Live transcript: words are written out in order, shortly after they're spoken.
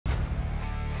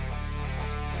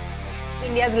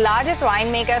India's largest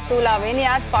winemaker, Sula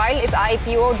Vineyards, filed its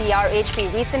IPO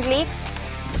DRHP recently.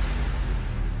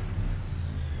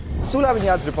 Sula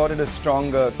Vineyards reported a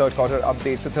strong third quarter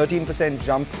update, so 13%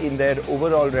 jump in their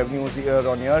overall revenues year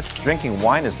on year. Drinking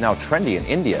wine is now trendy in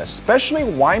India, especially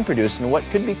wine produced in what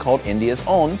could be called India's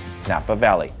own Napa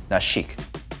Valley, Nashik.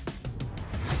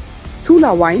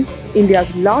 Sula Wines,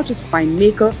 India's largest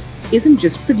winemaker, isn't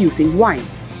just producing wine,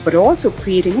 but also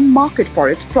creating a market for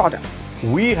its product.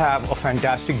 We have a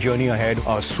fantastic journey ahead.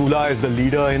 Sula is the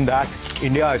leader in that.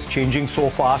 India is changing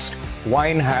so fast.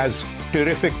 Wine has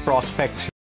terrific prospects.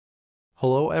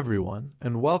 Hello everyone,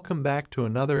 and welcome back to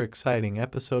another exciting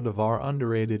episode of our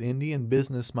underrated Indian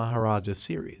Business Maharaja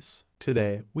series.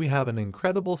 Today, we have an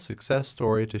incredible success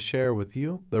story to share with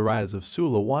you, the rise of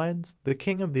Sula Wines, the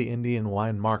king of the Indian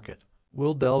wine market.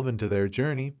 We'll delve into their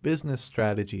journey, business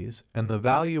strategies, and the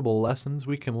valuable lessons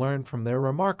we can learn from their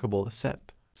remarkable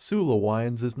ascent. Sula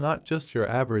Wines is not just your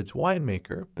average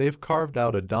winemaker, they've carved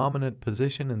out a dominant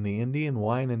position in the Indian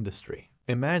wine industry.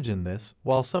 Imagine this,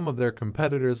 while some of their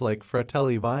competitors like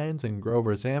Fratelli Wines and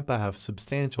Zampa have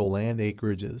substantial land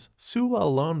acreages, Sula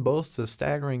alone boasts a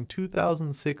staggering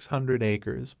 2,600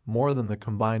 acres, more than the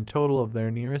combined total of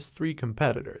their nearest three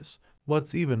competitors.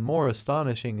 What's even more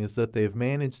astonishing is that they've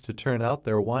managed to turn out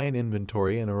their wine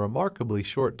inventory in a remarkably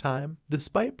short time,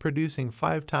 despite producing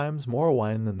 5 times more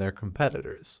wine than their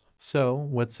competitors. So,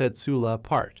 what set Sula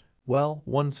apart? Well,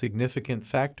 one significant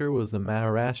factor was the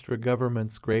Maharashtra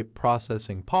government's grape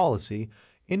processing policy,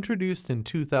 introduced in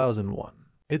 2001.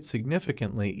 It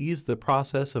significantly eased the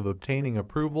process of obtaining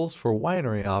approvals for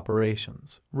winery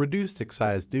operations, reduced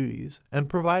excise duties, and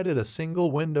provided a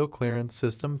single window clearance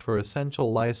system for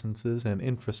essential licenses and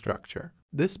infrastructure.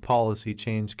 This policy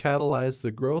change catalyzed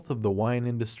the growth of the wine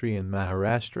industry in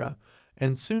Maharashtra,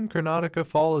 and soon Karnataka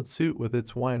followed suit with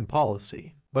its wine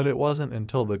policy. But it wasn't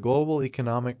until the global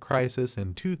economic crisis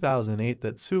in 2008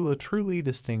 that Sula truly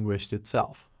distinguished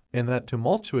itself. In that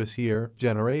tumultuous year,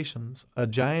 Generations, a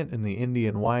giant in the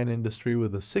Indian wine industry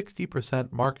with a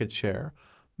 60% market share,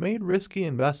 made risky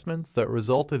investments that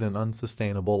resulted in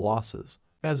unsustainable losses.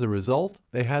 As a result,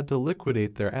 they had to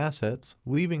liquidate their assets,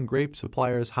 leaving grape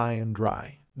suppliers high and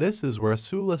dry. This is where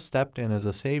Sula stepped in as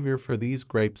a savior for these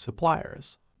grape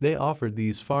suppliers. They offered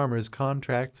these farmers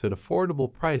contracts at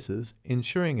affordable prices,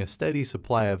 ensuring a steady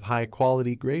supply of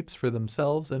high-quality grapes for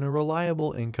themselves and a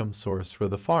reliable income source for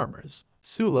the farmers.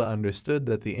 Sula understood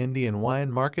that the Indian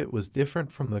wine market was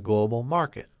different from the global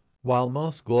market. While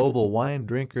most global wine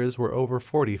drinkers were over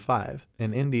 45,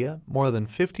 in India, more than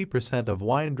 50% of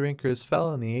wine drinkers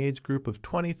fell in the age group of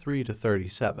 23 to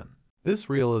 37. This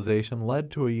realization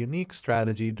led to a unique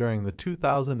strategy during the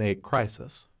 2008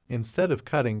 crisis. Instead of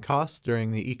cutting costs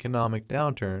during the economic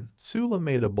downturn, Sula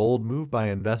made a bold move by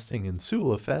investing in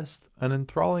Sula Fest, an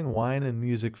enthralling wine and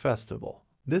music festival.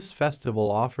 This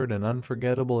festival offered an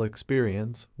unforgettable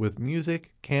experience, with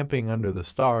music, camping under the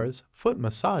stars, foot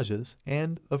massages,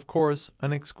 and, of course,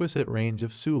 an exquisite range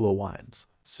of Sula wines.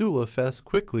 Sula Fest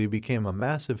quickly became a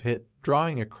massive hit,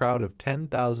 drawing a crowd of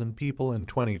 10,000 people in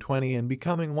 2020 and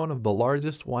becoming one of the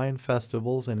largest wine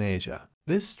festivals in Asia.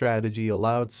 This strategy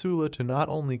allowed Sula to not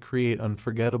only create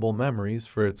unforgettable memories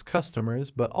for its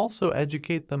customers but also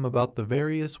educate them about the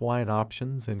various wine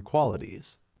options and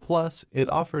qualities. Plus, it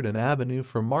offered an avenue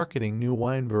for marketing new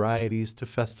wine varieties to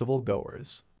festival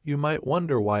goers. You might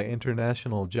wonder why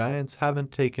international giants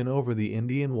haven't taken over the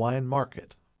Indian wine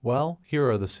market. Well, here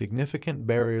are the significant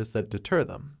barriers that deter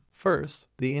them. First,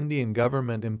 the Indian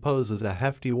government imposes a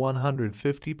hefty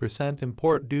 150%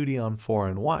 import duty on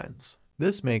foreign wines.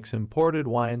 This makes imported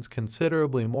wines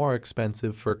considerably more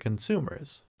expensive for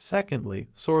consumers. Secondly,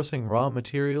 sourcing raw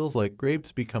materials like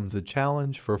grapes becomes a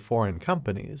challenge for foreign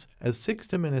companies, as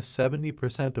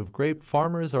 60–70% of grape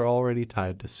farmers are already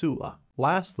tied to Sula.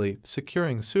 Lastly,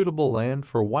 securing suitable land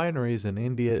for wineries in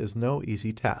India is no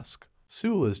easy task.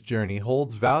 Sula's journey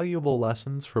holds valuable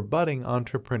lessons for budding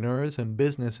entrepreneurs and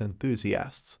business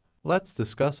enthusiasts. Let's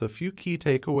discuss a few key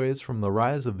takeaways from the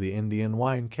rise of the Indian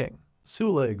wine king.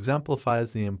 Sula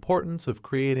exemplifies the importance of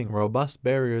creating robust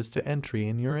barriers to entry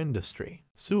in your industry.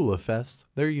 Sula Fest,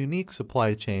 their unique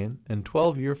supply chain, and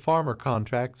 12-year farmer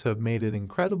contracts have made it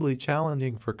incredibly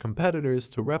challenging for competitors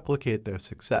to replicate their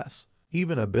success.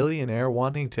 Even a billionaire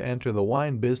wanting to enter the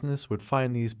wine business would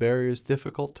find these barriers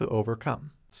difficult to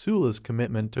overcome. Sula's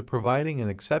commitment to providing an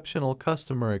exceptional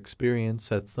customer experience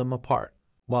sets them apart.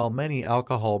 While many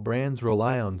alcohol brands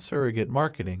rely on surrogate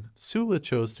marketing, Sula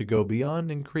chose to go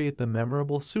beyond and create the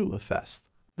memorable Sula Fest.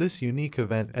 This unique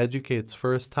event educates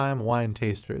first-time wine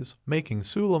tasters, making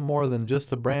Sula more than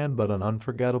just a brand but an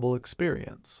unforgettable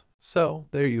experience. So,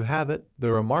 there you have it,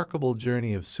 the remarkable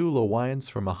journey of Sula Wines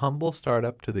from a humble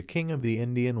startup to the king of the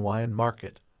Indian wine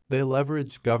market. They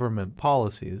leveraged government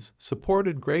policies,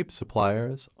 supported grape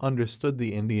suppliers, understood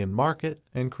the Indian market,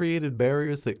 and created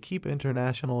barriers that keep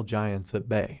international giants at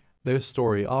bay. Their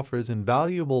story offers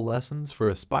invaluable lessons for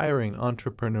aspiring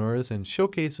entrepreneurs and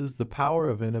showcases the power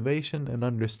of innovation and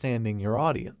understanding your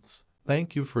audience.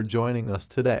 Thank you for joining us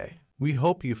today. We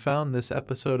hope you found this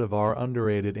episode of our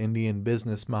Underrated Indian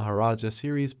Business Maharaja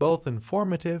series both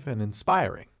informative and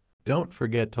inspiring. Don't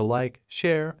forget to like,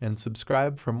 share, and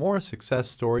subscribe for more success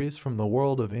stories from the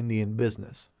world of Indian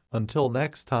business. Until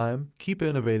next time, keep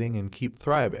innovating and keep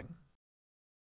thriving.